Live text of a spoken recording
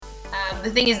the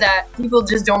thing is that people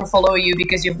just don't follow you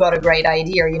because you've got a great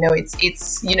idea.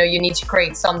 It's you need to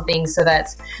create something so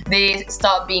that they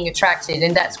start being attracted.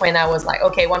 And that's when I was like,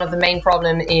 okay, one of the main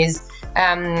problem is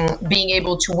being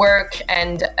able to work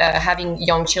and having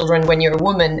young children when you're a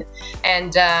woman.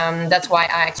 And that's why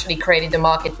I actually created the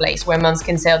marketplace where moms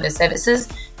can sell their services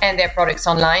and their products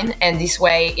online. And this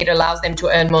way it allows them to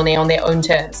earn money on their own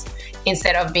terms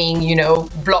instead of being,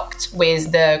 blocked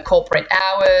with the corporate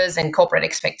hours and corporate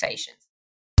expectations.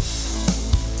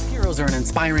 Heroes are an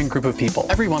inspiring group of people.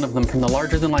 Every one of them, from the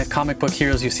larger-than-life comic book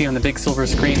heroes you see on the big silver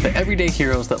screen, to everyday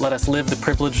heroes that let us live the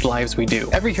privileged lives we do.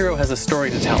 Every hero has a story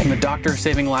to tell. From the doctor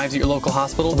saving lives at your local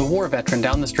hospital, to the war veteran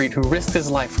down the street who risked his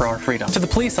life for our freedom, to the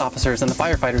police officers and the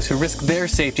firefighters who risk their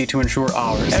safety to ensure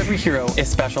ours. Every hero is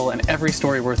special and every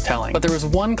story worth telling. But there is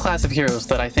one class of heroes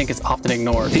that I think is often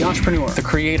ignored. The entrepreneur, the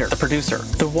creator, the producer.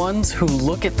 The ones who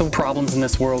look at the problems in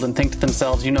this world and think to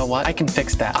themselves, you know what? I can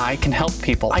fix that. I can help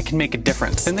people. I can make a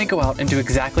difference. Then they go out and do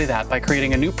exactly that by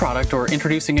creating a new product or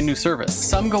introducing a new service.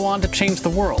 Some go on to change the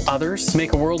world. Others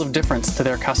make a world of difference to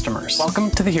their customers.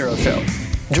 Welcome to The Hero Show.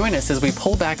 Join us as we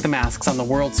pull back the masks on the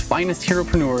world's finest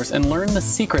heropreneurs and learn the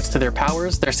secrets to their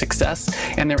powers, their success,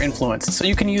 and their influence, so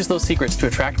you can use those secrets to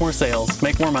attract more sales,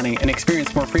 make more money, and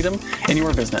experience more freedom in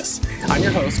your business. I'm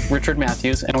your host, Richard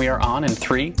Matthews, and we are on in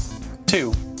 3,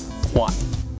 2, 1.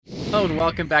 Hello and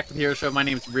welcome back to The Hero Show. My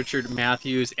name is Richard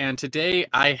Matthews, and today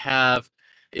I have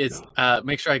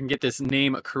make sure I can get this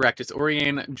name correct. It's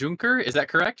Oriane Juncker. Is that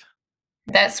correct?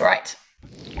 That's right.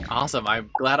 Awesome. I'm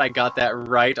glad I got that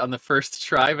right on the first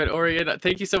try. But Oriane,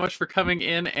 thank you so much for coming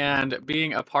in and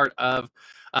being a part of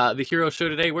the Hero Show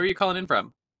today. Where are you calling in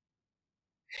from?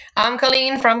 I'm calling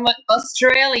in from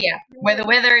Australia, where the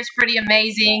weather is pretty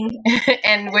amazing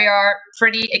and we are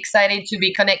pretty excited to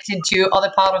be connected to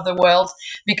other part of the world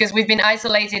because we've been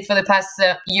isolated for the past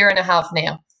year and a half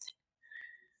now.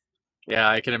 Yeah,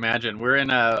 I can imagine. We're in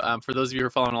for those of you who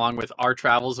are following along with our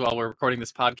travels while we're recording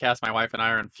this podcast, my wife and I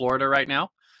are in Florida right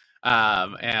now.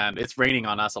 And it's raining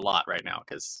on us a lot right now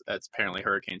because it's apparently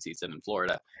hurricane season in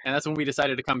Florida. And that's when we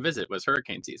decided to come visit, was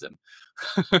hurricane season.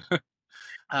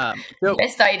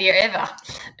 Best idea ever.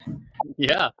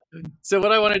 Yeah. So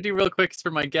what I want to do real quick is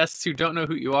for my guests who don't know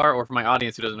who you are, or for my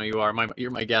audience who doesn't know who you are,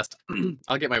 you're my guest.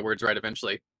 I'll get my words right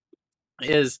eventually.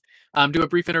 Is do a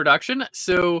brief introduction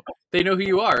so they know who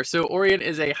you are. So Oriane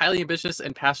is a highly ambitious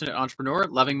and passionate entrepreneur,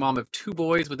 loving mom of 2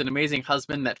 boys with an amazing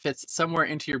husband that fits somewhere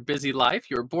into your busy life.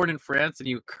 You were born in France and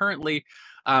you currently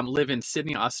live in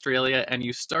Sydney, Australia, and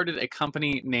you started a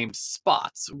company named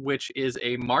Spots, which is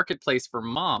a marketplace for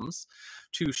moms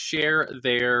to share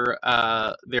their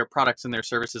products and their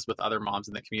services with other moms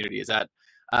in the community. Is that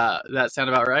sound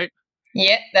about right?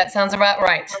 Yeah, that sounds about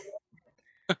right.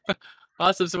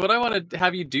 Awesome. So what I want to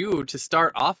have you do to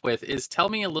start off with is tell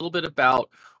me a little bit about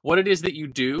what it is that you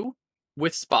do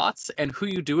with Spots and who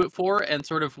you do it for and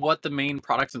sort of what the main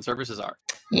products and services are.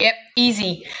 Yep,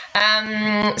 easy.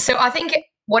 So I think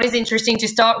what is interesting to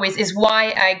start with is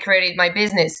why I created my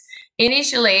business.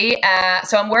 Initially,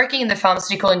 so I'm working in the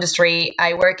pharmaceutical industry.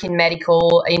 I work in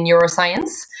medical, in neuroscience.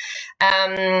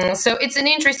 So it's an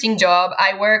interesting job.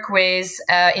 I work with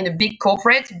in a big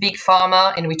corporate, big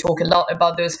pharma, and we talk a lot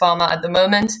about those pharma at the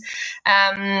moment.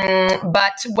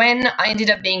 But when I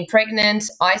ended up being pregnant,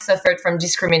 I suffered from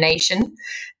discrimination,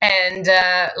 and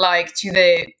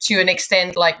to an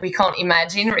extent like we can't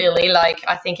imagine really. Like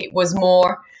I think it was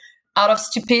more out of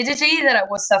stupidity that I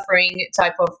was suffering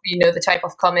the type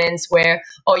of comments where,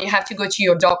 oh, you have to go to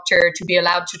your doctor to be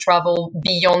allowed to travel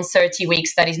beyond 30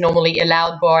 weeks that is normally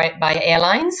allowed by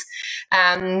airlines.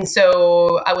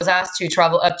 So I was asked to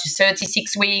travel up to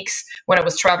 36 weeks when I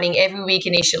was traveling every week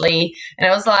initially. And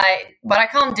I was like, but I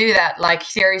can't do that. Like,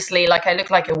 seriously, like I look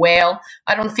like a whale.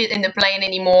 I don't fit in the plane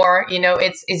anymore.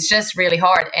 It's just really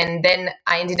hard. And then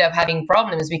I ended up having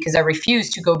problems because I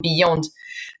refused to go beyond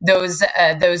those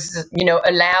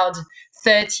allowed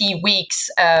 30 weeks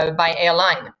by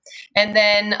airline. And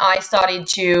then I started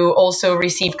to also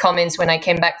receive comments when I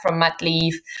came back from mat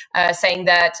leave saying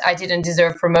that I didn't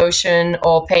deserve promotion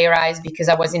or pay rise because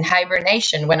I was in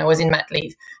hibernation when I was in mat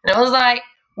leave. And I was like,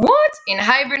 what? In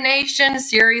hibernation?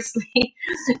 Seriously?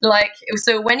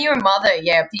 So when you're a mother,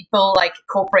 people like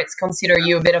corporates consider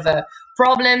you a bit of a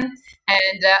problem.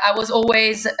 And I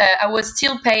was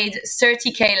still paid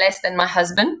 30K less than my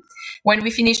husband when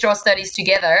we finished our studies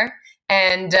together.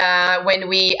 And when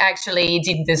we actually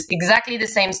did exactly the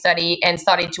same study and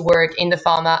started to work in the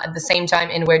pharma at the same time,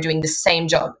 and we're doing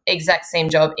the exact same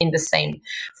job in the same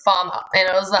pharma. And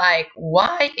I was like,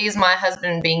 why is my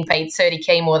husband being paid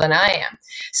 30K more than I am?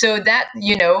 So that,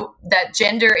 that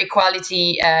gender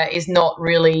equality is not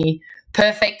really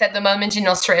perfect at the moment in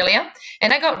Australia.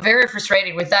 And I got very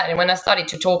frustrated with that. And when I started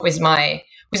to talk with my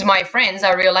friends,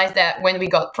 I realized that when we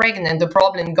got pregnant, the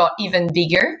problem got even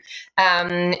bigger.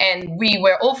 And we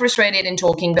were all frustrated and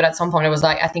talking, but at some point I was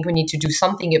like, I think we need to do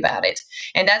something about it.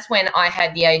 And that's when I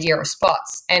had the idea of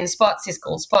spots. And spots is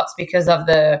called spots because of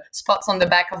the spots on the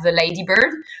back of the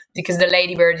ladybird, because the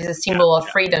ladybird is a symbol of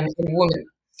freedom in woman.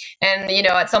 And,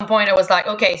 at some point I was like,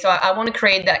 okay, so I want to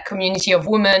create that community of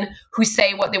women who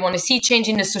say what they want to see change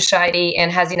in the society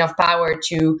and has enough power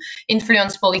to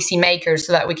influence policymakers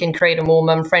so that we can create a more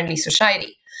mom-friendly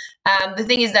society. The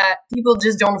thing is that people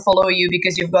just don't follow you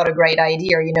because you've got a great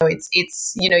idea.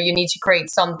 It's you need to create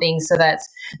something so that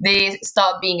they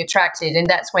start being attracted. And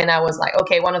that's when I was like,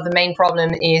 okay, one of the main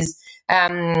problem is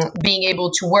being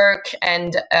able to work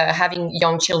and having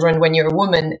young children when you're a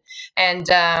woman. And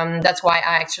that's why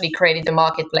I actually created the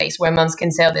marketplace where moms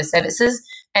can sell their services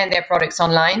and their products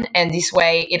online. And this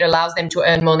way it allows them to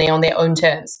earn money on their own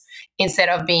terms instead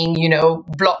of being,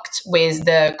 blocked with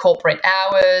the corporate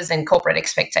hours and corporate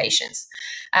expectations.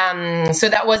 So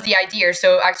that was the idea.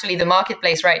 So actually the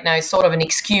marketplace right now is sort of an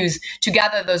excuse to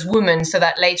gather those women so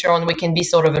that later on we can be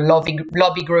sort of a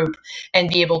lobby group and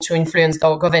be able to influence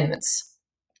our governments.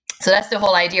 So that's the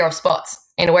whole idea of spots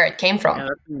and where it came from. Yeah,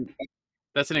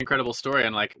 that's an incredible story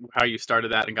on like how you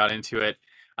started that and got into it.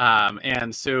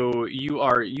 And so you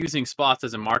are using spots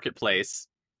as a marketplace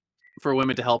for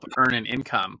women to help earn an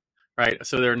income, right?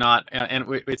 So they're not, and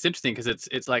it's interesting because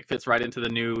it's like fits right into the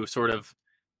new sort of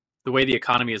the way the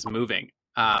economy is moving,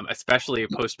 especially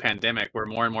post-pandemic, where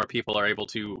more and more people are able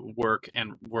to work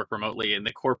remotely, and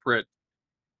the corporate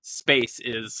space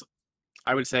is,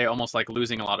 I would say, almost like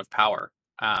losing a lot of power,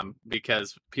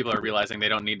 because people are realizing they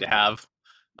don't need to have,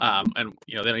 and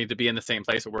they don't need to be in the same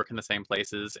place or work in the same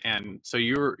places, and so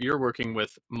you're working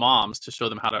with moms to show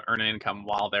them how to earn an income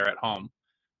while they're at home,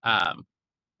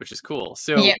 which is cool.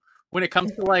 So. Yeah. When it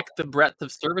comes to like the breadth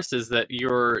of services that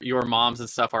your moms and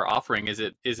stuff are offering, is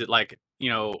it like,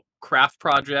 craft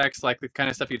projects, like the kind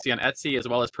of stuff you'd see on Etsy, as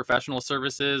well as professional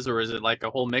services, or is it like a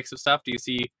whole mix of stuff? Do you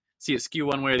see it skew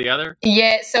one way or the other?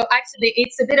 Yeah, so actually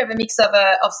it's a bit of a mix of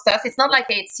stuff. It's not like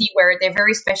Etsy where they're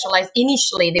very specialized.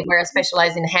 Initially, they were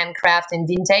specialized in handcraft and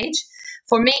vintage.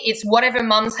 For me, it's whatever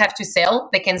moms have to sell,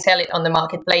 they can sell it on the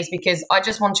marketplace, because I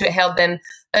just want to help them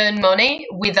earn money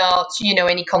without,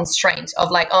 any constraint of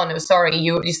like, oh no, sorry,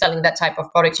 you're selling that type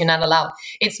of product, you're not allowed.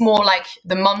 It's more like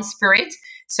the mom spirit.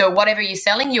 So whatever you're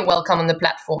selling, you're welcome on the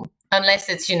platform. Unless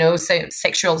it's,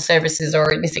 sexual services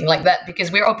or anything like that, because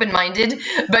we're open-minded,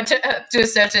 but to a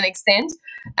certain extent.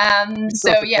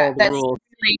 So yeah, that's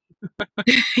really,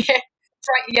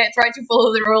 try to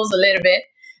follow the rules a little bit.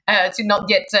 To not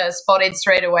get spotted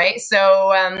straight away.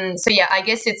 So yeah, I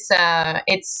guess it's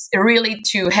really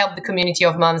to help the community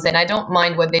of moms, and I don't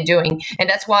mind what they're doing. And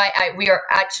that's why we are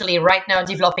actually right now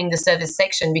developing the service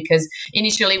section, because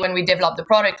initially when we developed the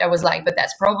product, I was like, but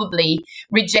that's probably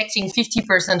rejecting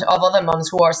 50% of other moms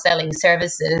who are selling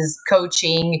services,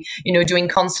 coaching, doing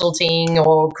consulting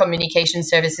or communication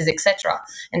services, etc.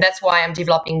 And that's why I'm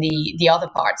developing the other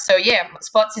part. So yeah,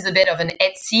 Spots is a bit of an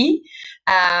Etsy-like,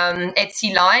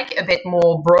 a bit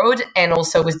more broad, and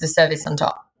also with the service on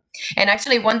top. And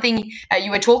actually, one thing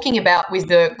you were talking about with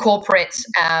the corporate,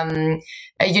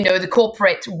 the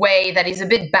corporate way that is a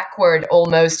bit backward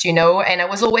almost, and I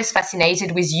was always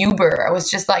fascinated with Uber. I was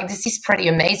just like, this is pretty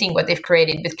amazing what they've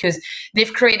created, because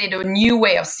they've created a new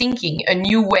way of thinking, a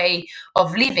new way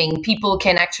of living. People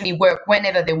can actually work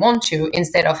whenever they want to,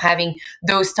 instead of having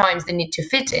those times they need to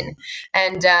fit in.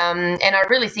 And I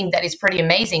really think that is pretty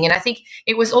amazing. And I think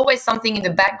it was always something in the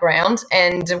background.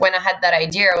 And when I had that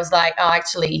idea, I was like, oh,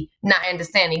 actually, now I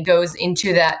understand. It goes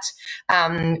into that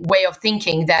way of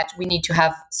thinking that we need to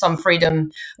have some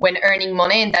freedom when earning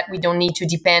money, and that we don't need to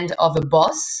depend on a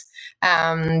boss.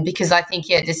 Because I think,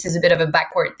 this is a bit of a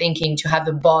backward thinking to have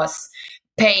the boss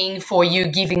paying for you,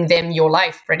 giving them your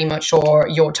life pretty much, or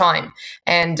your time.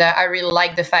 And I really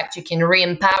like the fact you can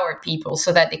re-empower people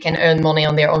so that they can earn money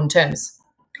on their own terms.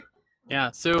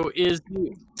 Yeah. So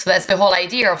that's the whole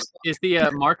idea of. Is the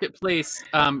marketplace,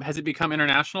 has it become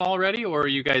international already, or are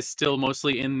you guys still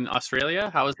mostly in Australia?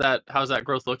 How's that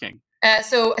growth looking?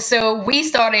 So we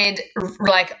started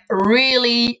like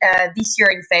really this year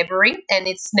in February, and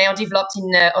it's now developed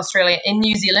in Australia and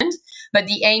New Zealand. But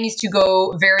the aim is to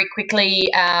go very quickly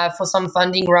for some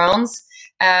funding rounds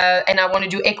and I want to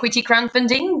do equity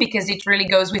crowdfunding because it really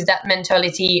goes with that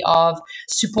mentality of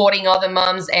supporting other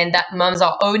moms, and that moms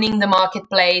are owning the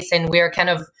marketplace, and we're kind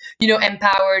of,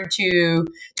 empowered to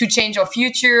change our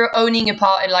future, owning a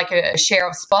part, like a share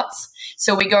of spots.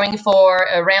 So we're going for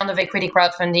a round of equity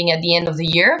crowdfunding at the end of the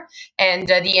year. And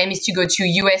the aim is to go to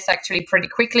US actually pretty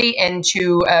quickly, and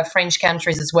to French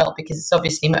countries as well, because it's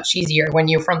obviously much easier when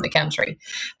you're from the country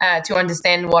to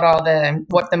understand what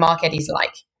the market is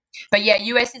like. But yeah,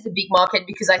 US is a big market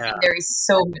because I think there is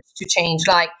so much to change.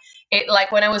 Like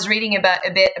when I was reading a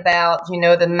bit about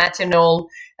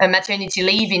the maternity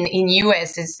leave in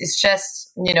US, it's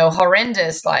just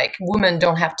horrendous. Like, women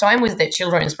don't have time with their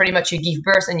children. It's pretty much you give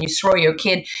birth and you throw your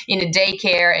kid in a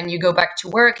daycare and you go back to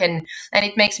work, and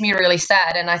it makes me really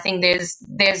sad. And I think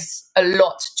there's a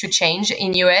lot to change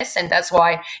in US, and that's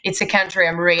why it's a country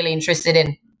I'm really interested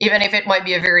in, even if it might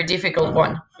be a very difficult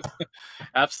one.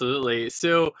 Absolutely.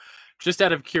 So, just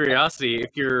out of curiosity,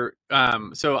 if you're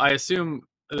so I assume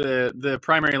the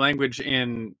primary language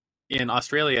in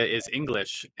Australia is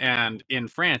English, and in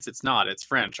France it's not, it's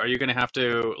French. Are you going to have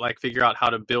to figure out how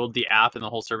to build the app and the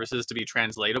whole services to be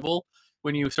translatable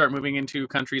when you start moving into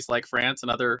countries like France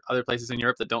and other places in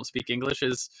Europe that don't speak English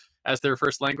as their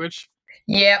first language?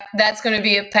 Yeah, that's going to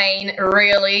be a pain,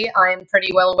 really. I'm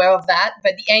pretty well aware of that.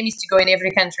 But the aim is to go in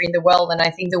every country in the world, and I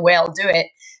think the way I'll do it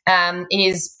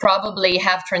is probably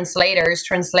have translators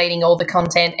translating all the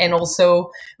content and also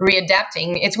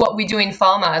readapting. It's what we do in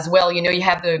pharma as well. You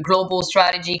have the global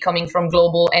strategy coming from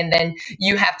global, and then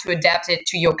you have to adapt it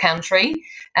to your country.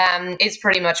 It's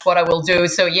pretty much what I will do.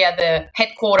 So yeah, the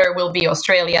headquarter will be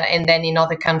Australia, and then in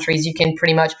other countries you can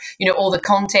pretty much, all the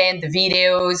content, the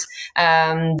videos,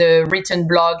 the written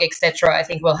blog, etc. I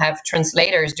think we'll have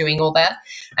translators doing all that,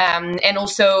 and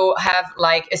also have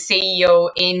like a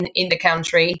CEO in the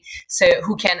country, so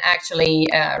who can actually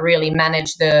really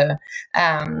manage the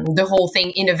whole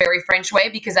thing in a very French way,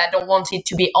 because I don't want it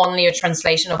to be only a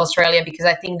translation of Australia, because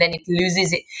I think then it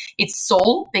loses its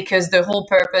soul, because the whole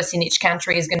purpose in each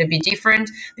country is going to be different,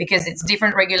 because it's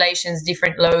different regulations,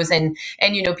 different laws, and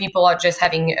people are just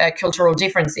having cultural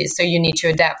differences, so you need to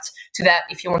adapt to that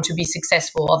if you want to be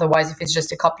successful. Otherwise, if it's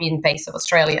just a copy and paste of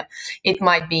Australia, it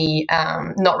might be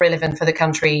not relevant for the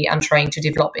country I'm trying to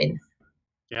develop in.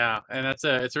 Yeah, and it's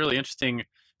a really interesting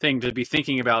thing to be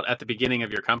thinking about at the beginning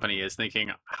of your company, is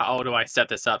thinking, how do I set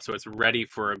this up so it's ready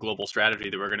for a global strategy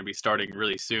that we're going to be starting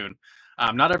really soon?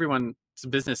 Not everyone's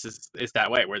business is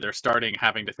that way, where they're starting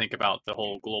having to think about the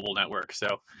whole global network.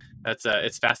 So that's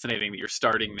it's fascinating that you're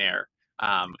starting there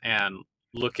and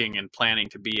looking and planning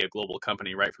to be a global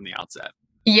company right from the outset.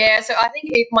 Yeah, so I think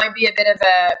it might be a bit of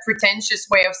a pretentious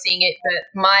way of seeing it,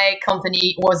 but my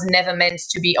company was never meant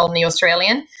to be only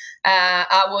Australian.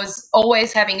 I was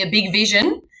always having a big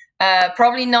vision,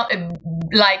 probably not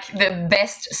like the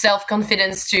best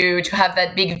self-confidence to have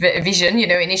that big vision,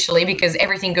 initially, because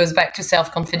everything goes back to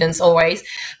self-confidence always.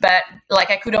 But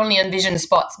I could only envision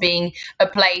Spots being a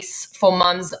place for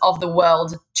moms of the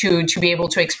world to be able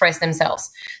to express themselves.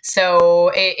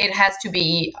 So it has to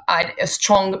be a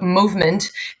strong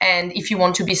movement. And if you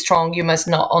want to be strong, you must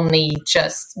not only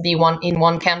just be in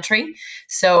one country.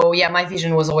 So yeah, my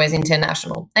vision was always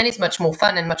international, and it's much more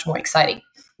fun and much more exciting.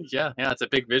 Yeah, it's a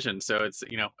big vision. So it's,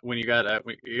 when you gotta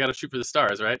shoot for the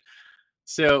stars, right?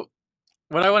 So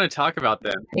what I want to talk about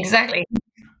then Exactly.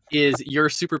 is your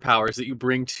superpowers that you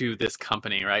bring to this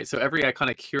company, right? So every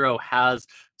iconic hero has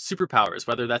superpowers,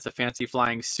 whether that's a fancy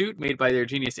flying suit made by their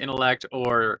genius intellect,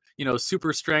 or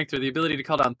super strength, or the ability to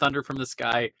call down thunder from the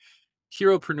sky.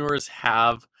 Heropreneurs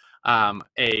have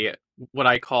a what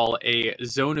I call a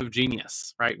zone of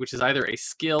genius, right? Which is either a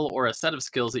skill or a set of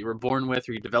skills that you were born with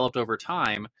or you developed over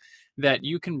time that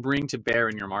you can bring to bear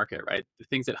in your market, right? The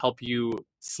things that help you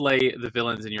slay the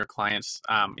villains in your client's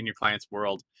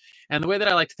world. And the way that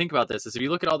I like to think about this is, if you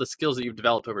look at all the skills that you've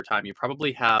developed over time, you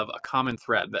probably have a common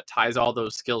thread that ties all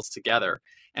those skills together.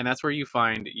 And that's where you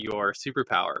find your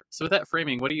superpower. So with that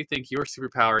framing, what do you think your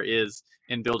superpower is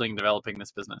in building and developing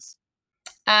this business?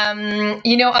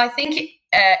 I think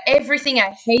everything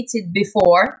I hated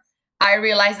before, I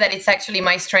realized that it's actually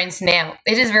my strength now.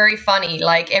 It is very funny.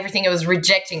 Like, everything I was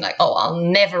rejecting, like, oh, I'll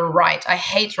never write. I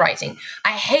hate writing.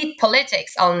 I hate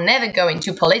politics. I'll never go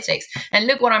into politics. And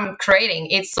look what I'm creating.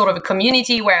 It's sort of a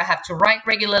community where I have to write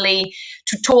regularly,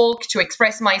 to talk, to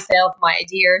express myself, my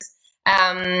ideas.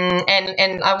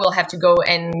 And I will have to go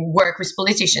and work with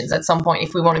politicians at some point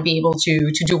if we want to be able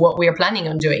to do what we are planning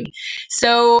on doing.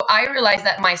 So I realized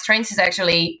that my strength is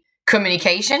actually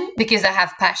communication, because I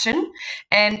have passion,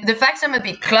 and the fact I'm a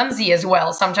bit clumsy as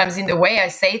well sometimes in the way I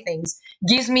say things.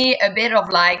 gives me a bit of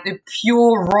like the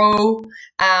pure raw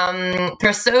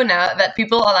persona that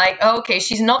people are like, oh, okay,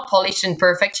 she's not polished and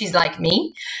perfect, she's like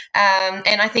me.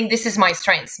 And I think this is my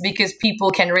strength because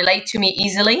people can relate to me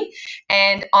easily,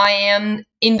 and I am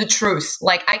in the truth.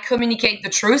 Like, I communicate the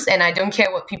truth and I don't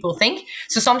care what people think.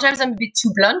 So sometimes I'm a bit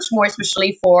too blunt, more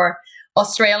especially for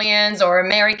Australians or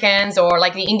Americans or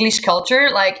like the English culture.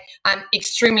 Like, I'm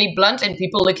extremely blunt and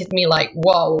people look at me like,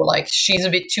 whoa, like she's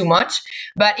a bit too much.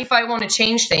 But if I want to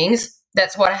change things,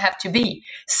 that's what I have to be.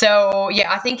 So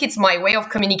yeah, I think it's my way of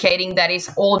communicating that is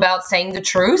all about saying the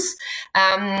truth.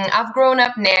 I've grown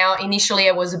up now. Initially,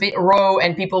 I was a bit raw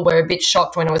and people were a bit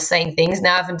shocked when I was saying things.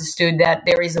 Now I've understood that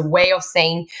there is a way of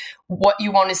saying what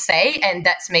you want to say, and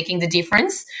that's making the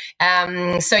difference.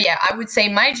 So yeah, I would say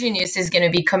my genius is going to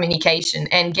be communication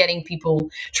and getting people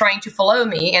trying to follow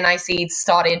me. And I see it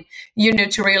started,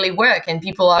 to really work, and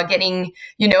people are getting,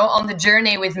 on the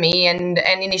journey with me. And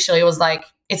initially it was like,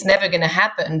 it's never going to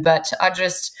happen, but I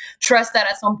just trust that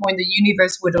at some point the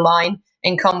universe would align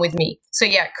and come with me. So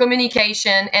yeah,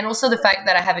 communication, and also the fact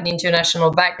that I have an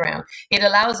international background, it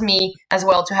allows me as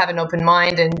well to have an open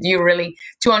mind and you really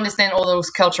to understand all those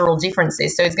cultural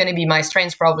differences. So it's going to be my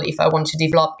strength probably if I want to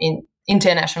develop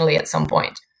internationally at some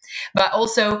point. But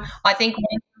also, I think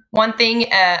one thing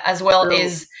as well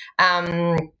is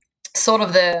sort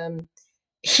of the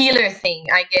healer thing,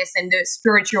 I guess, and the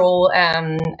spiritual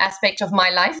aspect of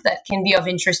my life that can be of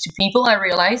interest to people. I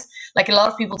realize, like, a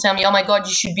lot of people tell me, oh my God,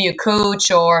 you should be a coach,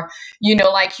 or,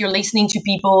 like you're listening to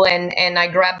people, and I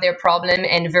grab their problem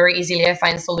and very easily I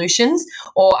find solutions.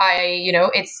 Or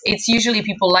it's usually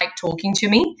people like talking to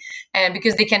me and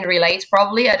because they can relate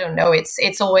probably. I don't know.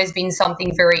 It's always been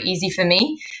something very easy for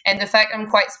me. And the fact I'm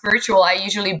quite spiritual, I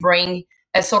usually bring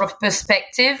a sort of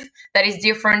perspective that is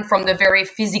different from the very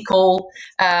physical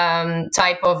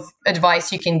type of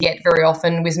advice you can get very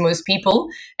often with most people.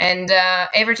 And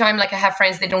every time, like, I have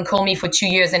friends, they don't call me for 2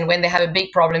 years, and when they have a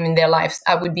big problem in their lives,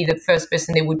 I would be the first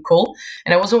person they would call.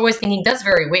 And I was always thinking, that's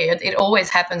very weird. It always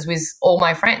happens with all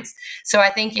my friends. So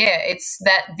I think, yeah, it's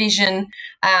that vision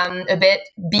a bit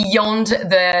beyond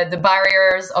the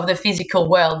barriers of the physical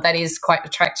world that is quite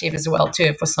attractive as well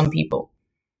too for some people.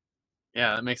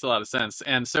 Yeah, that makes a lot of sense.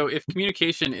 And so if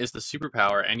communication is the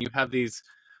superpower and you have these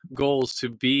goals to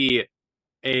be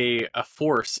a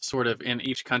force sort of in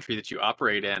each country that you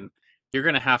operate in, you're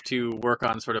going to have to work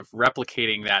on sort of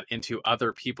replicating that into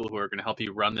other people who are going to help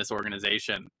you run this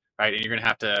organization, right? And you're going to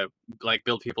have to like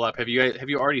build people up. Have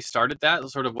you already started that?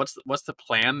 Sort of what's the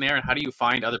plan there, and how do you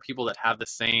find other people that have the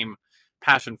same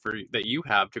passion for that you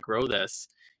have to grow this,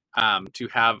 to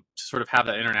sort of have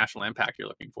that international impact you're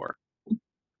looking for?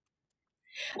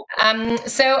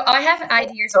 So I have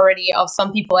ideas already of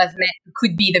some people I've met who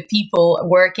could be the people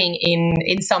working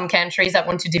in some countries that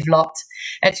want to develop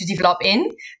in.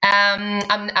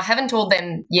 I haven't told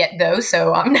them yet though,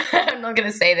 so I'm I'm not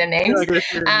going to say their names.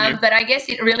 But I guess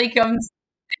it really comes.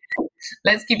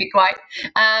 Let's keep it quiet.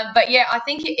 But yeah, I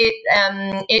think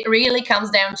it really comes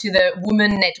down to the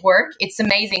woman network. It's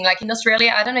amazing. Like in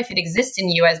Australia, I don't know if it exists in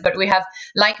the US, but we have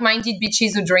like-minded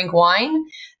bitches who drink wine.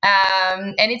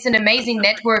 And it's an amazing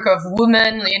network of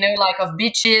women, like of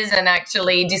bitches, and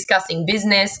actually discussing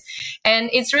business.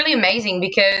 And it's really amazing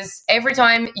because every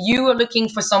time you are looking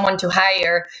for someone to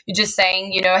hire, you're just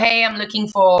saying, hey, I'm looking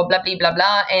for blah, blah, blah,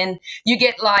 blah. And you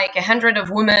get like 100 of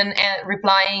women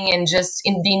replying and just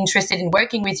be interested in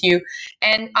working with you.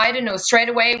 And I don't know, straight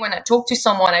away when I talk to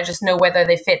someone, I just know whether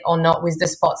they fit or not with the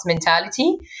spots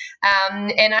mentality.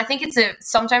 And I think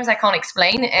sometimes I can't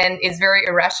explain, and it's very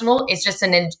irrational. It's just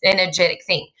an energetic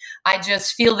thing. I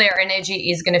just feel their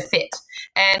energy is going to fit.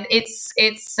 And it's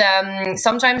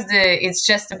sometimes it's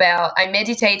just about, I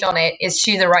meditate on it. Is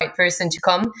she the right person to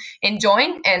come and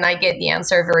join? And I get the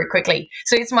answer very quickly.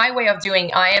 So it's my way of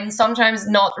doing. I am sometimes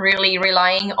not really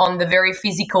relying on the very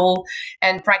physical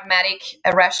and pragmatic,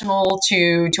 rational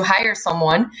to hire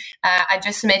someone. I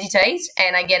just meditate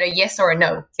and I get a yes or a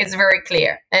no. It's very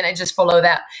clear, and I just follow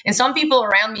that. And some people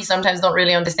around me sometimes don't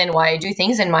really understand why I do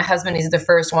things. And my husband is the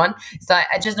first one. It's like,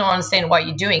 I just don't understand why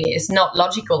you're doing it. It's not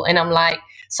logical. And I'm like,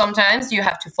 sometimes you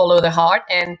have to follow the heart.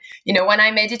 And, when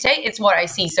I meditate, it's what I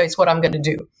see. So it's what I'm going to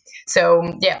do.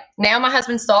 So yeah, now my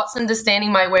husband starts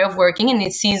understanding my way of working, and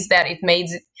it sees that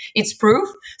it's proof.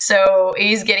 So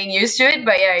he's getting used to it.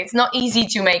 But yeah, it's not easy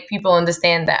to make people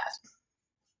understand that.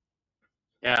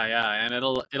 Yeah, and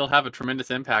it'll have a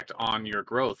tremendous impact on your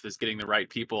growth, is getting the right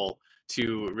people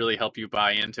to really help you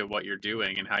buy into what you're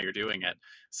doing and how you're doing it.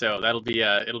 So it'll be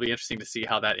interesting to see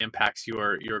how that impacts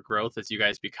your growth as you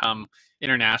guys become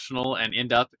international and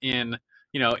end up in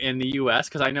in the US,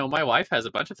 because I know my wife has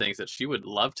a bunch of things that she would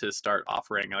love to start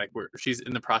offering. Like she's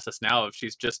in the process now of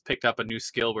she's just picked up a new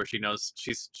skill where she knows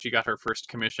she got her first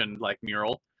commissioned like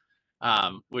mural,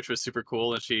 which was super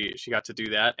cool, and she got to do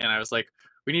that. And I was like,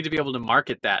 we need to be able to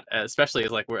market that, especially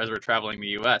as we're traveling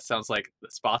the US. Sounds like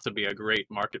the spots would be a great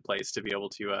marketplace to be able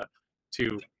to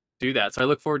do that. So I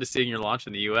look forward to seeing your launch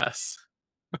in the US.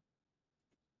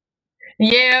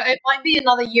 Yeah, it might be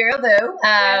another year though,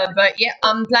 but yeah,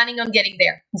 I'm planning on getting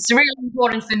there. It's really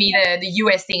important for me, the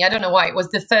US thing. I don't know why. It was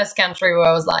the first country where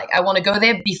I was like, I want to go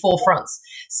there before France.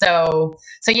 So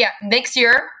yeah, next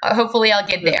year, hopefully I'll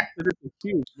get there. It's a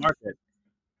huge market.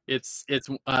 It's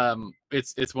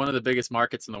one of the biggest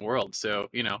markets in the world, so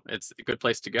it's a good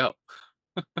place to go.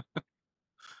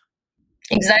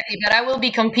 Exactly, but I will be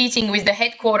competing with the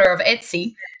headquarter of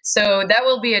Etsy, so that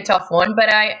will be a tough one. But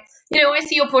I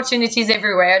see opportunities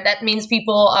everywhere. That means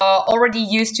people are already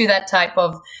used to that type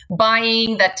of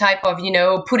buying, that type of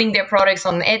putting their products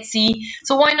on Etsy.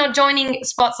 So why not joining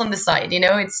spots on the side?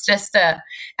 It's just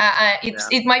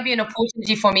it might be an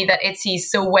opportunity for me that Etsy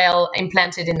is so well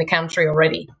implanted in the country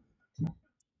already.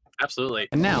 Absolutely.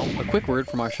 And now, a quick word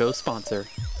from our show's sponsor.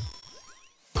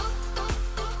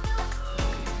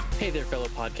 Hey there, fellow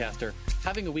podcaster.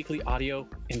 Having a weekly audio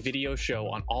and video show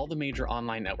on all the major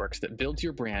online networks that builds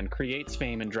your brand, creates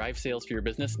fame, and drives sales for your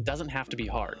business doesn't have to be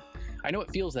hard. I know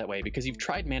it feels that way because you've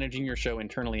tried managing your show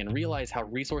internally and realize how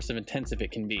resource intensive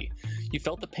it can be. You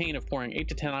felt the pain of pouring 8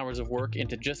 to 10 hours of work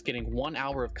into just getting 1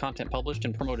 hour of content published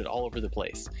and promoted all over the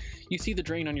place. You see the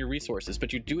drain on your resources,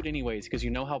 but you do it anyways because you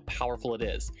know how powerful it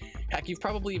is. Heck, you've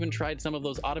probably even tried some of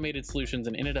those automated solutions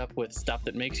and ended up with stuff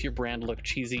that makes your brand look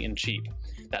cheesy and cheap.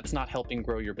 That's not helping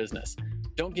grow your business.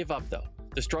 Don't give up though.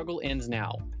 The struggle ends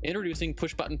now. Introducing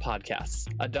Push Button Podcasts,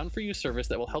 a done-for-you service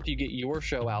that will help you get your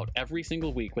show out every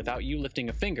single week without you lifting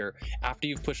a finger after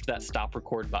you've pushed that stop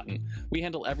record button. We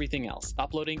handle everything else: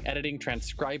 uploading, editing,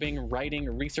 transcribing, writing,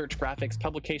 research, graphics,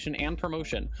 publication, and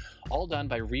promotion, all done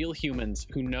by real humans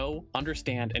who know,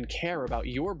 understand, and care about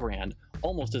your brand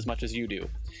almost as much as you do.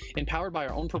 Empowered by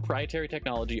our own proprietary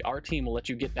technology, our team will let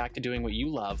you get back to doing what you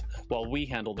love while we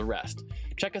handle the rest.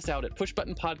 Check us out at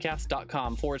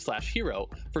pushbuttonpodcast.com/hero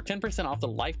for 10% off the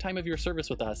lifetime of your service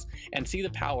with us, and see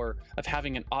the power of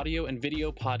having an audio and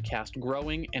video podcast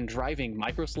growing and driving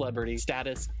micro celebrity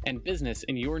status and business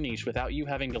in your niche without you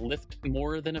having to lift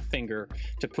more than a finger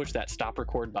to push that stop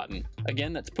record button.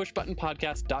 Again, that's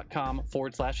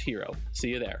pushbuttonpodcast.com/hero. See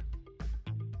you there.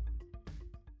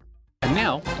 And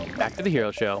now, back to the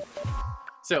Hero Show.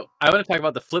 So I want to talk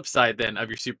about the flip side then of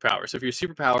your superpower. So if your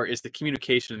superpower is the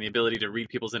communication and the ability to read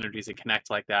people's energies and connect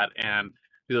like that and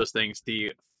do those things,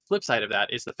 the flip side of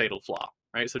that is the fatal flaw,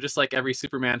 right? So just like every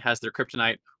Superman has their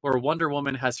kryptonite, or Wonder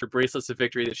Woman has her bracelets of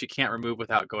victory that she can't remove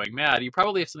without going mad, you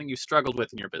probably have something you struggled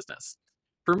with in your business.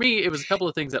 For me, it was a couple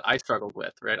of things that I struggled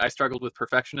with, right? I struggled with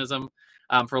perfectionism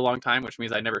for a long time, which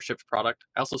means I never shipped product.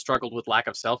 I also struggled with lack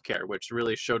of self-care, which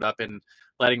really showed up in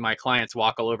letting my clients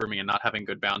walk all over me and not having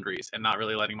good boundaries, and not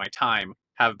really letting my time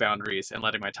have boundaries and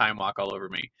letting my time walk all over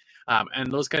me.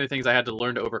 And those kind of things I had to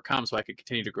learn to overcome so I could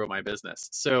continue to grow my business.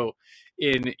 So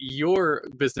in your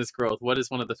business growth, what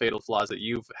is one of the fatal flaws that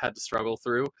you've had to struggle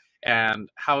through? And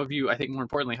how have you, I think more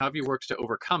importantly, how have you worked to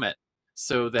overcome it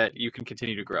so that you can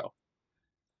continue to grow?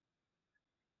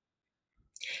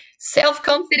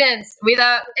 Self-confidence,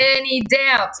 without any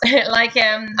doubt. I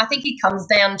think it comes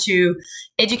down to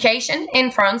education in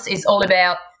France is all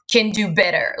about can do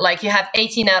better. Like you have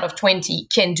 18 out of 20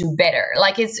 can do better.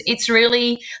 Like it's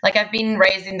really like I've been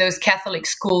raised in those Catholic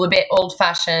school, a bit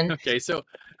old-fashioned. Okay, so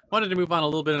I wanted to move on a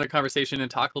little bit in the conversation and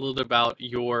talk a little bit about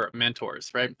your mentors,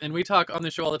 right? And we talk on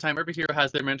the show all the time. Every hero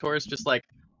has their mentors, just like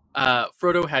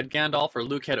Frodo had Gandalf, or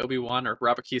Luke had Obi-Wan, or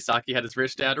Robert Kiyosaki had his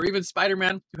rich dad, or even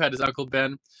Spider-Man, who had his Uncle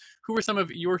Ben. Who were some of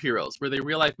your heroes? Were they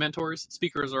real-life mentors,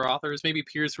 speakers, or authors, maybe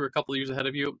peers who were a couple of years ahead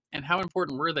of you? And how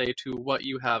important were they to what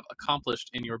you have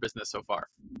accomplished in your business so far?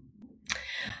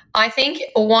 I think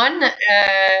one that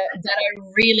I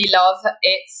really love,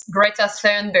 it's Greta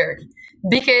Thunberg,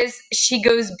 because she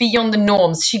goes beyond the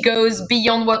norms. She goes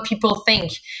beyond what people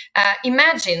think.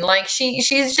 Imagine, like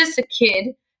she's just a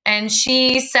kid, and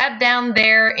she sat down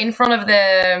there in front of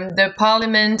the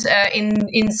parliament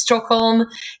in Stockholm,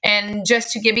 and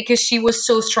just to get, because she was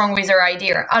so strong with her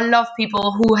idea. I love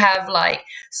people who have like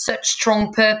such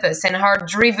strong purpose and are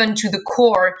driven to the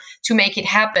core to make it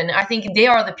happen. I think they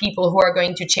are the people who are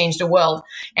going to change the world.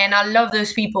 And I love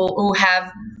those people who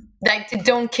have like they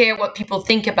don't care what people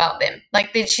think about them.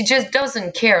 Like she just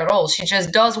doesn't care at all. She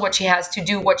just does what she has to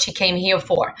do, what she came here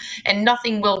for, and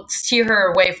nothing will steer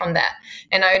her away from that.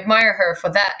 And I admire her for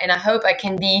that, and I hope I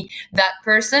can be that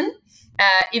person.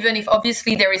 Even if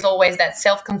obviously there is always that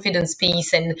self-confidence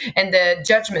piece and the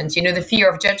judgment, the fear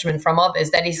of judgment from others,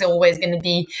 that is always going to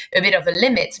be a bit of a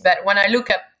limit. But when I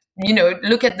look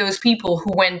at those people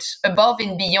who went above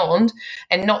and beyond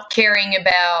and not caring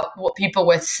about what people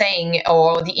were saying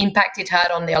or the impact it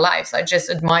had on their lives, I just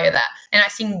admire that. And I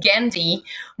think Gandhi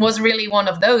was really one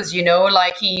of those,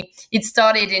 like it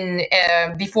started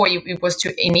before it was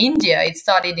in India, it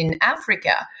started in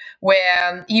Africa,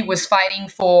 where he was fighting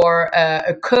for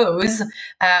a cause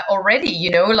already,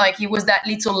 like he was that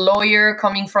little lawyer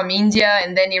coming from India,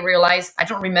 and then he realized, I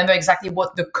don't remember exactly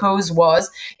what the cause was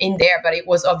in there, but it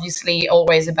was obviously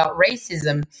always about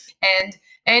racism.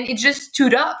 And it just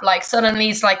stood up, like suddenly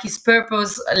it's like his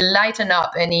purpose lightened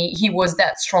up, and he was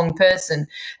that strong person,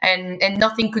 and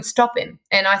nothing could stop him.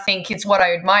 And I think it's what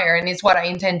I admire, and it's what I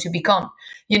intend to become.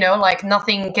 Like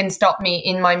nothing can stop me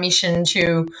in my mission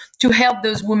to help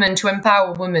those women, to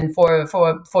empower women for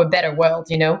a better world,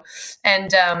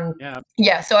 And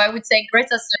yeah, so I would say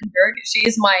Greta Thunberg, she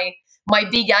is my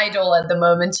big idol at the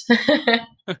moment.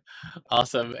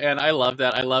 Awesome. And I love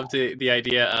that. I love the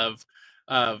idea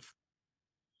of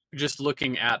just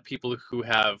looking at people who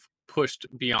have pushed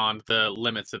beyond the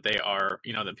limits that they are,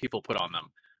 that people put on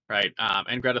them, right?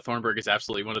 And Greta Thunberg is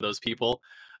absolutely one of those people.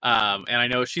 And I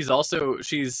know she's what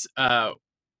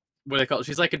do they call it?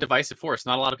 She's like a divisive force.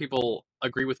 Not a lot of people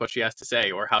agree with what she has to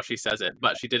say or how she says it,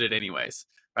 but she did it anyways,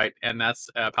 right? And that's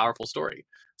a powerful story.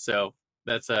 So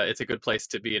it's a good place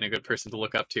to be and a good person to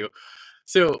look up to.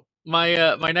 So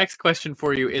my next question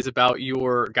for you is about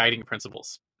your guiding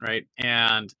principles, right?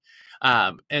 And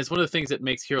it's one of the things that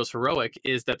makes heroes heroic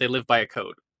is that they live by a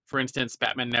code. For instance,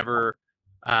 Batman never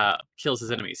kills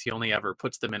his enemies. He only ever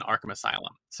puts them in Arkham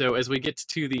Asylum. So as we get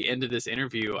to the end of this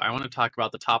interview, I want to talk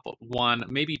about the top one,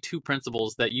 maybe two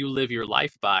principles that you live your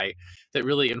life by that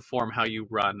really inform how you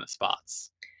run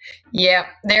spots. Yeah,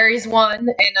 there is one,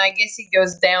 and I guess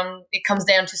it comes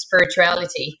down to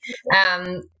spirituality.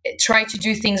 Try to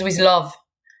do things with love.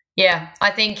 Yeah,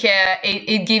 I think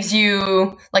it gives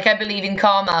you, like, I believe in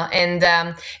karma,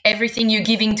 and everything you're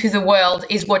giving to the world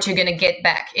is what you're going to get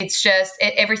back. It's just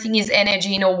everything is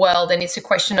energy in a world, and it's a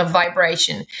question of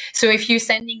vibration. So if you're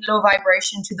sending low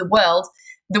vibration to the world,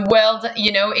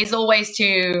 is always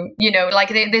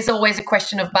there's always a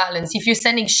question of balance. If you're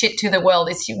sending shit to the world,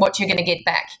 it's what you're going to get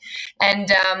back. And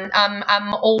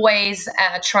I'm always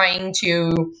trying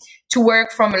to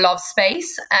work from a love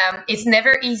space. It's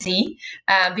never easy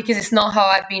because it's not how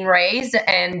I've been raised,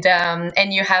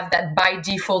 and you have that by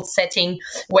default setting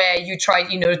where you try,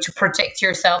 to protect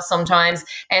yourself sometimes,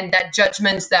 and that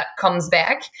judgment that comes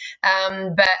back.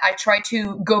 But I try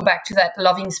to go back to that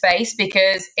loving space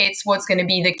because it's what's going to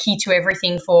be the key to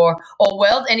everything for our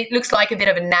world. And it looks like a bit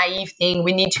of a naive thing.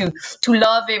 We need to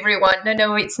love everyone.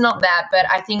 No, it's not that. But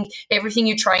I think everything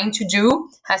you're trying to do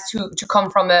has to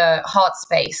come from a heart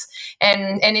space.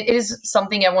 And it is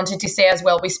something I wanted to say as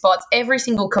well. We spot every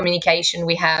single communication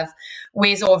we have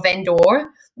with our vendor.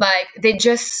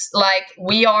 Like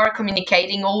we are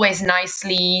communicating always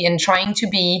nicely and trying to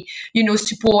be,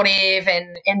 supportive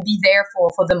and be there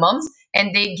for the moms.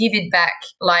 And they give it back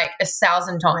like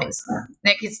 1,000 times.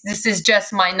 Like this is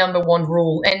just my number one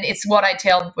rule. And it's what I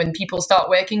tell when people start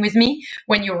working with me.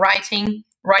 When you're writing,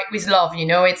 write with love,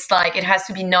 it's like it has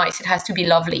to be nice, it has to be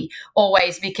lovely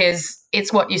always, because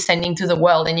it's what you're sending to the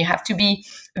world, and you have to be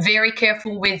very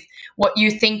careful with what you're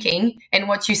thinking and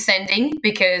what you're sending,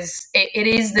 because it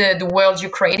is the world you're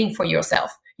creating for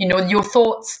yourself. Your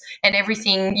thoughts and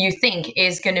everything you think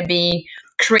is going to be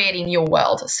creating your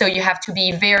world. So you have to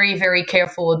be very, very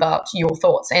careful about your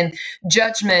thoughts. And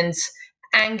judgment,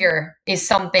 anger is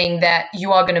something that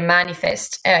you are going to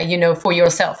manifest, for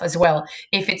yourself as well,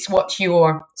 if it's what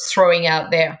you're throwing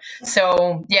out there.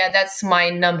 So yeah, that's my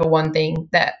number one thing,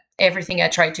 that everything I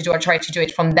try to do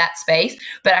it from that space.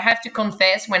 But I have to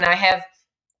confess, when I have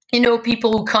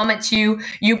people who come at you,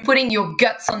 you putting your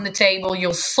guts on the table,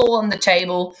 your soul on the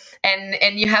table,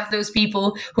 and you have those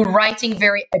people who are writing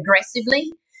very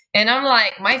aggressively. And I'm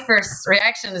like, my first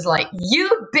reaction is like, you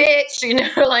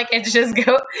bitch, like I just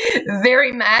go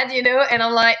very mad, and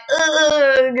I'm like,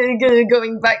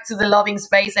 going back to the loving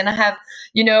space. And I have,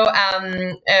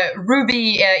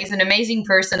 Ruby is an amazing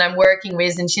person I'm working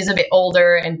with, and she's a bit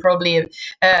older and probably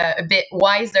a bit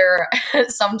wiser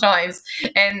sometimes.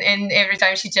 And every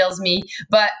time she tells me,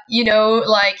 but,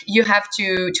 like you have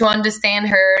to understand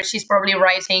her. She's probably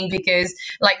writing because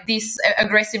like this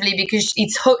aggressively because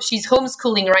she's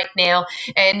homeschooling right right now,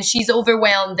 and she's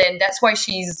overwhelmed, and that's why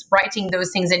she's writing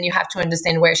those things, and you have to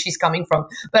understand where she's coming from.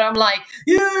 But I'm like,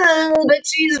 yeah, but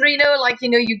she's,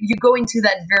 you go into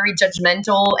that very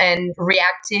judgmental and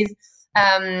reactive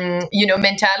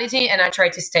mentality, and I try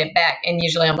to step back, and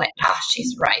usually I'm like,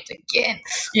 she's right again,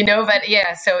 but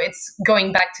yeah, so it's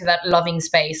going back to that loving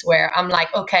space where I'm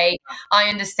like, okay, I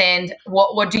understand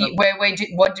what do you,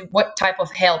 what type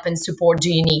of help and support do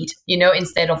you need,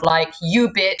 instead of like, you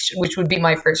bitch, which would be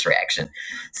my first reaction.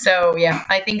 So yeah,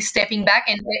 I think stepping back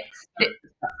and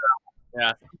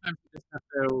Yeah. Sometimes you just have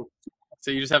to,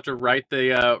 so you just have to write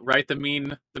the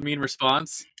mean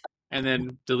response, and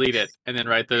then delete it, and then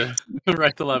write the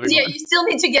write the loving yeah, one. you still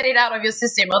need to get it out of your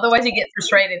system, otherwise you get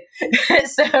frustrated.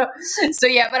 so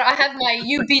yeah, but I have my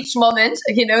you beach moment,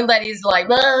 that is like,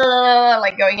 blah,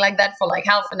 like going like that for like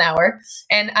half an hour.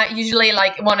 And I usually,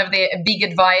 like, one of the big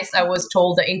advice I was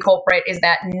told to incorporate is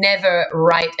that never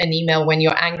write an email when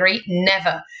you're angry.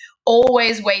 Never.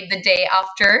 Always wait the day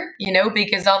after,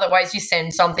 because otherwise you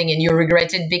send something and you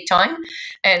regret it big time.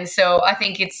 And so I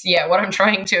think it's, what I'm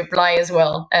trying to apply as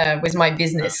well with my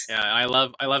business. Yeah, I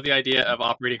love the idea of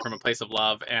operating from a place of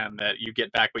love, and that you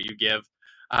get back what you give.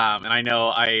 And I know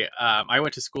I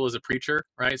went to school as a preacher,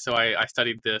 right? So I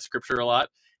studied the scripture a lot,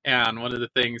 and one of the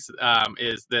things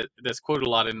is that's quoted a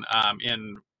lot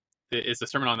is the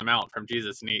Sermon on the Mount from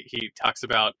Jesus, and he talks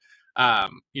about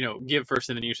give first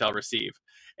and then you shall receive.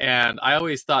 And I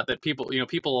always thought that people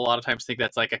a lot of times think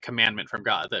that's like a commandment from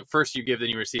God, that first you give, then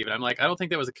you receive. And I'm like, I don't think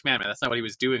that was a commandment. That's not what he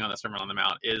was doing on the Sermon on the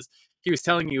Mount. Is he was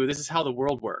telling you this is how the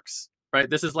world works, right?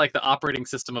 This is like the operating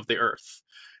system of the earth.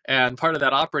 And part of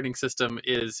that operating system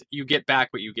is you get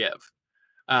back what you give.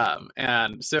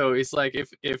 And so it's like,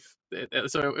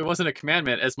 so it wasn't a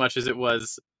commandment as much as it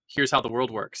was, here's how the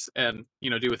world works, and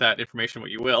do with that information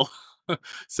what you will.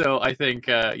 So I think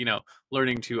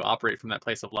learning to operate from that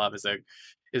place of love is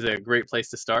a great place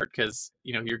to start, because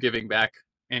you're giving back,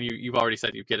 and you've already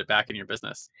said you get it back in your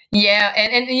business. Yeah,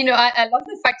 and I love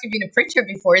the fact you've been a preacher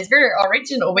before. It's very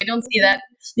original. We don't see that.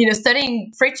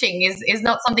 Studying preaching is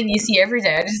not something you see every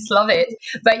day. I just love it.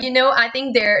 But I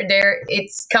think there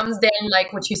it comes down,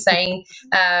 like what you're saying,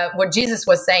 what Jesus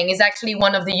was saying is actually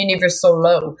one of the universal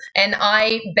law, and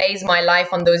I base my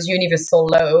life on those universal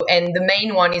law. And the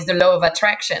main one is the law of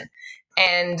attraction,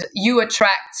 and you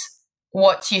attract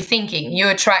what you're thinking, you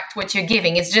attract what you're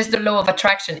giving. It's just the law of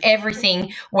attraction.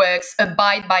 Everything works,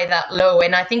 abide by that law.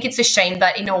 And I think it's a shame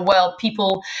that in our world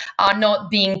people are not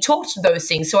being taught those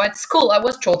things. So at school I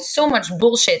was taught so much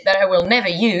bullshit that I will never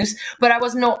use, but I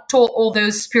was not taught all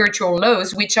those spiritual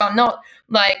laws, which are not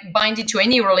like binded to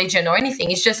any religion or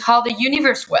anything. It's just how the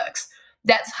universe works.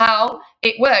 That's how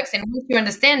it works. And once you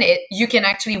understand it, you can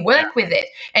actually work with it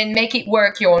and make it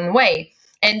work your own way.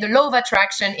 And the law of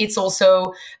attraction, it's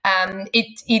also,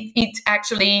 it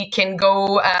actually can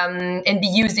go and be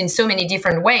used in so many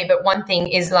different ways. But one thing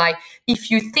is, like, if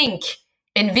you think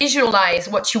and visualize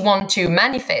what you want to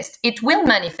manifest, it will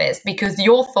manifest, because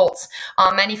your thoughts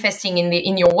are manifesting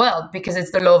in your world, because it's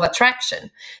the law of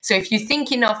attraction. So if you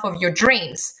think enough of your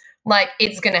dreams, like,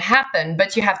 it's going to happen,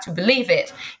 but you have to believe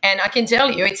it. And I can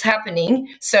tell you it's happening.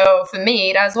 So for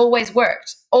me, it has always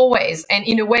worked, always, and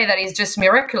in a way that is just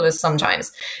miraculous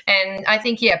sometimes. And I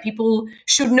think, people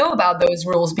should know about those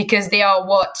rules, because they are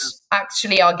what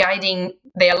actually are guiding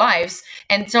their lives.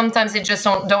 And sometimes they just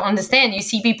don't understand. You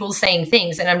see people saying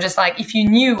things, and I'm just like, if you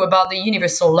knew about the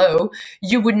universal law,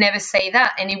 you would never say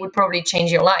that, and it would probably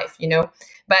change your life,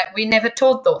 But we never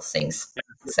taught those things.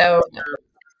 So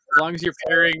as long as you're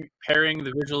pairing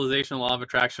the visualization law of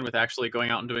attraction with actually going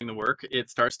out and doing the work,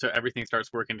 everything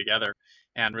starts working together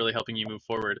and really helping you move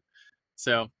forward.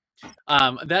 So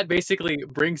that basically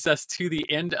brings us to the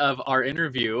end of our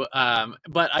interview.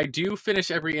 But I do finish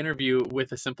every interview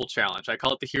with a simple challenge. I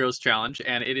call it the Heroes Challenge,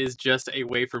 and it is just a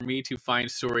way for me to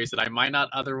find stories that I might not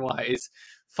otherwise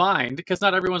find, because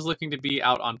not everyone's looking to be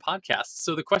out on podcasts.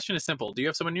 So the question is simple. Do you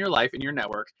have someone in your life, in your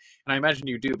network, and I imagine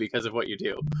you do because of what you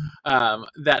do,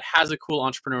 that has a cool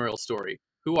entrepreneurial story?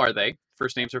 Who are they?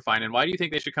 First names are fine. And why do you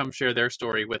think they should come share their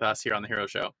story with us here on the Hero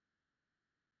Show?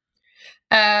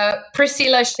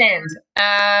 Priscilla Shand.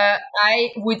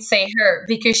 I would say her,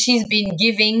 because she's been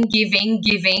giving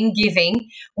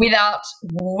without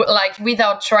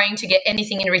trying to get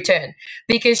anything in return,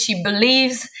 because she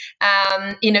believes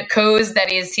in a cause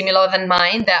that is similar than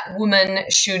mine, that women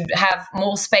should have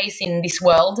more space in this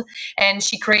world, and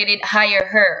she created Hire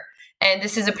Her, and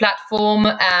this is a platform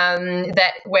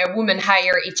where women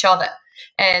hire each other,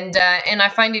 and I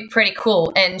find it pretty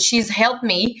cool, and she's helped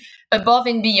me above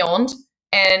and beyond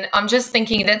And I'm just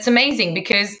thinking that's amazing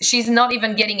because she's not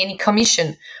even getting any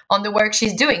commission on the work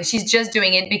she's doing. She's just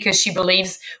doing it because she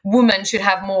believes women should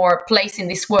have more place in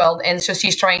this world. And so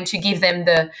she's trying to give them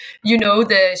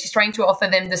she's trying to offer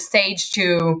them the stage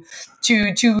to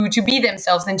be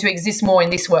themselves and to exist more in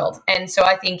this world. And so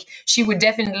I think she would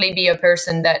definitely be a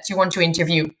person that you want to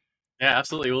interview. Yeah,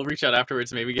 absolutely. We'll reach out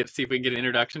afterwards, maybe see if we can get an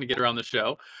introduction to get her on the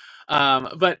show.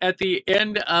 But at the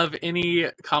end of any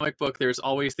comic book, there's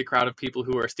always the crowd of people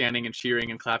who are standing and cheering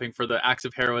and clapping for the acts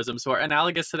of heroism. So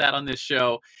analogous to that on this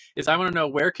show is I want to know,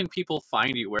 where can people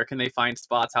find you? Where can they find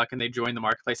Spots? How can they join the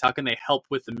marketplace? How can they help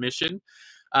with the mission?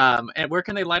 And where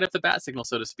can they light up the bat signal,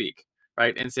 so to speak,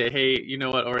 right? And say, hey, you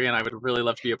know what, Oriane, I would really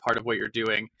love to be a part of what you're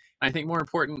doing. And I think more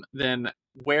important than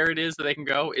where it is that they can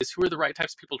go is who are the right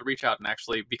types of people to reach out and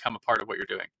actually become a part of what you're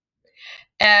doing.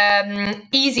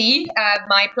 Easy.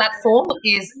 My platform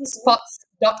is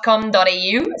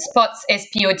spots.com.au, Spots,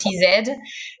 SPOTZ.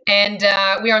 And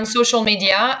we're on social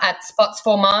media at Spots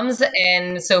for Moms,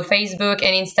 and so Facebook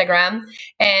and Instagram.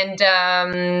 And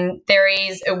there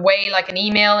is a way, like an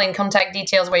email and contact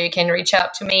details, where you can reach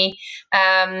out to me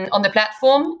on the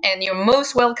platform. And you're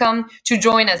most welcome to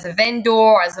join as a vendor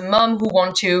or as a mom who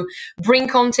want to bring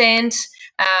content,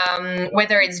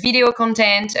 whether it's video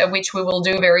content, which we will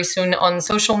do very soon on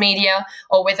social media,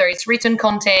 or whether it's written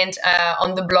content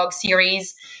on the blog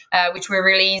series, which we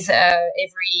release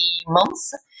every month.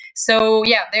 So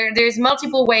yeah, there's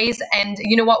multiple ways, and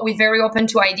you know what, we're very open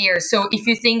to ideas. So if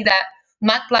you think that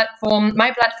my platform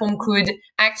could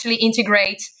actually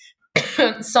integrate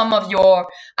some of your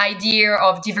idea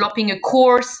of developing a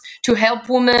course to help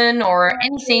women or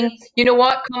anything, you know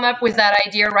what, come up with that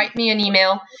idea, write me an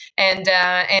email, and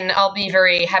I'll be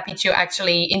very happy to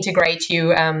actually integrate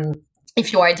you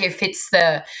if your idea fits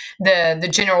the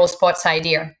general Spots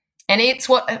idea. And it's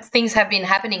what things have been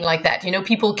happening like that. You know,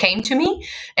 people came to me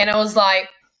and I was like,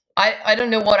 I don't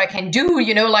know what I can do,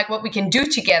 you know, like what we can do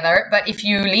together. But if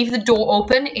you leave the door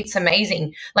open, it's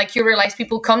amazing. Like, you realize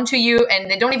people come to you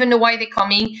and they don't even know why they're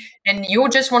coming. And you're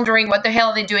just wondering what the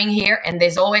hell are they doing here. And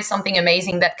there's always something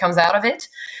amazing that comes out of it.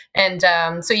 And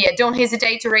so, yeah, don't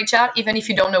hesitate to reach out. Even if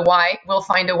you don't know why, we'll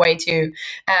find a way to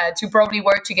probably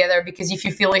work together. Because if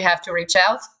you feel you have to reach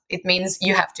out, it means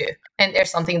you have to. And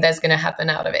there's something that's going to happen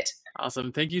out of it.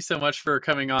 Awesome. Thank you so much for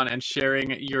coming on and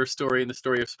sharing your story and the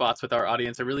story of Spots with our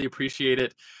audience. I really appreciate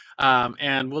it.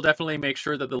 And we'll definitely make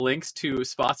sure that the links to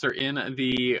Spots are in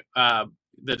the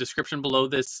description below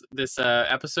this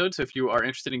episode. So if you are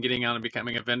interested in getting on and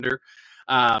becoming a vendor,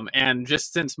 and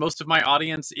just since most of my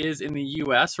audience is in the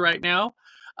US right now,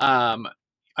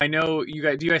 I know you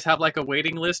guys have like a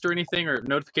waiting list or anything, or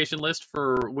notification list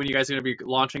for when you guys are going to be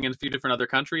launching in a few different other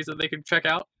countries that they can check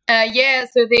out? Yeah,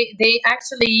 so they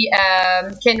actually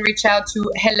can reach out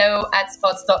to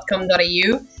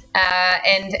hello@spots.com.au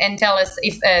and tell us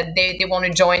if they want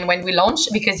to join when we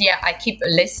launch, because yeah, I keep a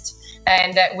list,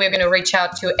 and we're going to reach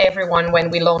out to everyone when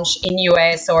we launch in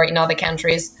US or in other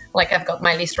countries. Like, I've got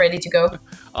my list ready to go.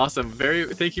 Awesome.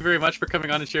 Thank you very much for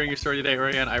coming on and sharing your story today,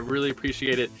 Oriane. I really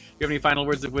appreciate it. Do you have any final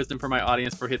words of wisdom for my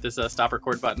audience before we hit this stop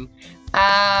record button?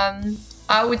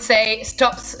 I would say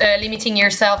stop limiting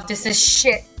yourself. This is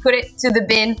shit. Put it to the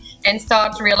bin and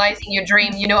start realizing your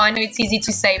dream. You know, I know it's easy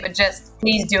to say, but just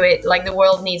please do it. Like, the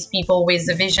world needs people with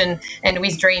a vision and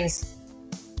with dreams.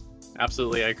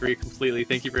 Absolutely. I agree completely.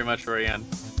 Thank you very much, Oriane.